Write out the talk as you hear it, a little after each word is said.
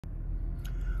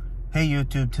Hey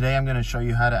YouTube, today I'm going to show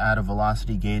you how to add a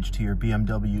velocity gauge to your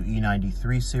BMW E90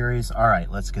 3 Series. Alright,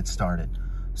 let's get started.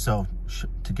 So,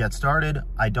 to get started,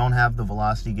 I don't have the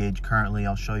velocity gauge currently.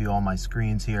 I'll show you all my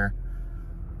screens here.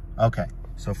 Okay,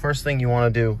 so first thing you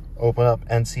want to do, open up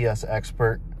NCS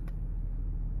Expert.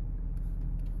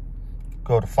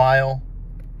 Go to File,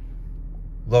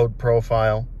 Load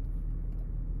Profile,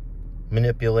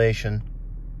 Manipulation.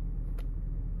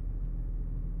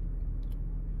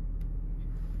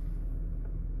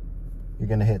 You're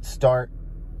going to hit Start.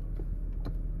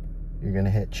 You're going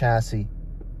to hit Chassis.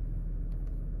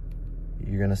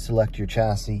 You're going to select your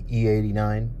chassis,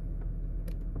 E89.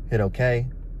 Hit OK.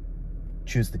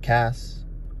 Choose the cast.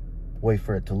 Wait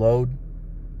for it to load.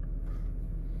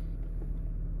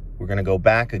 We're going to go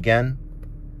back again.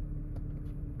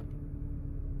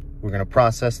 We're going to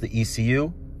process the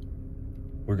ECU.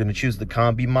 We're going to choose the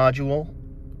combi module.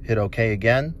 Hit OK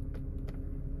again.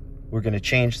 We're going to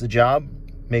change the job.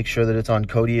 Make sure that it's on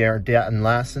Codier and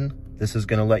Lassen. This is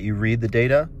going to let you read the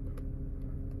data.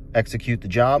 Execute the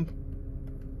job.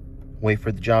 Wait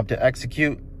for the job to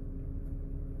execute.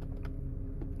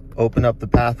 Open up the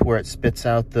path where it spits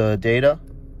out the data.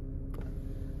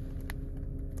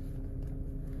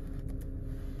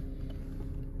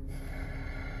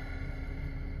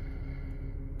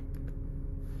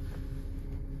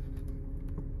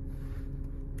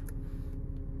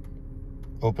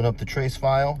 Open up the trace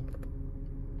file.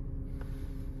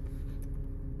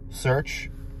 Search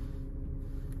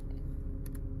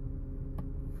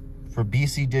for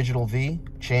BC Digital V,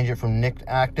 change it from NICT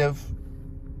active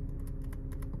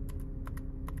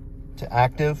to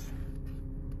active.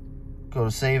 Go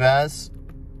to Save As.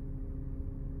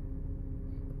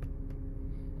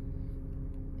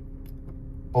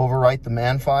 Overwrite the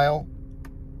man file.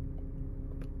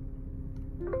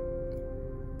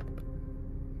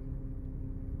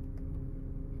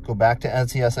 Go back to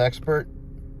NCS Expert.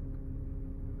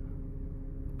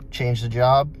 Change the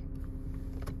job.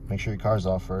 Make sure your car's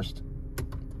off first.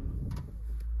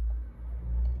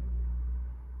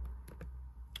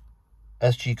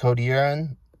 SG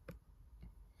Codier.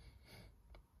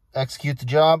 Execute the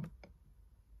job.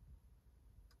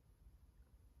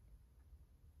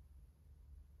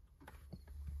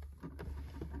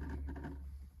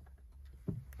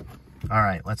 All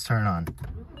right, let's turn it on.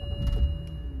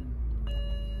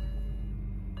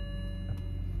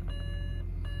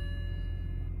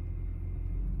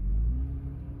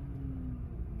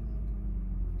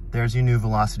 There's your new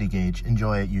velocity gauge.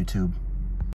 Enjoy it, YouTube.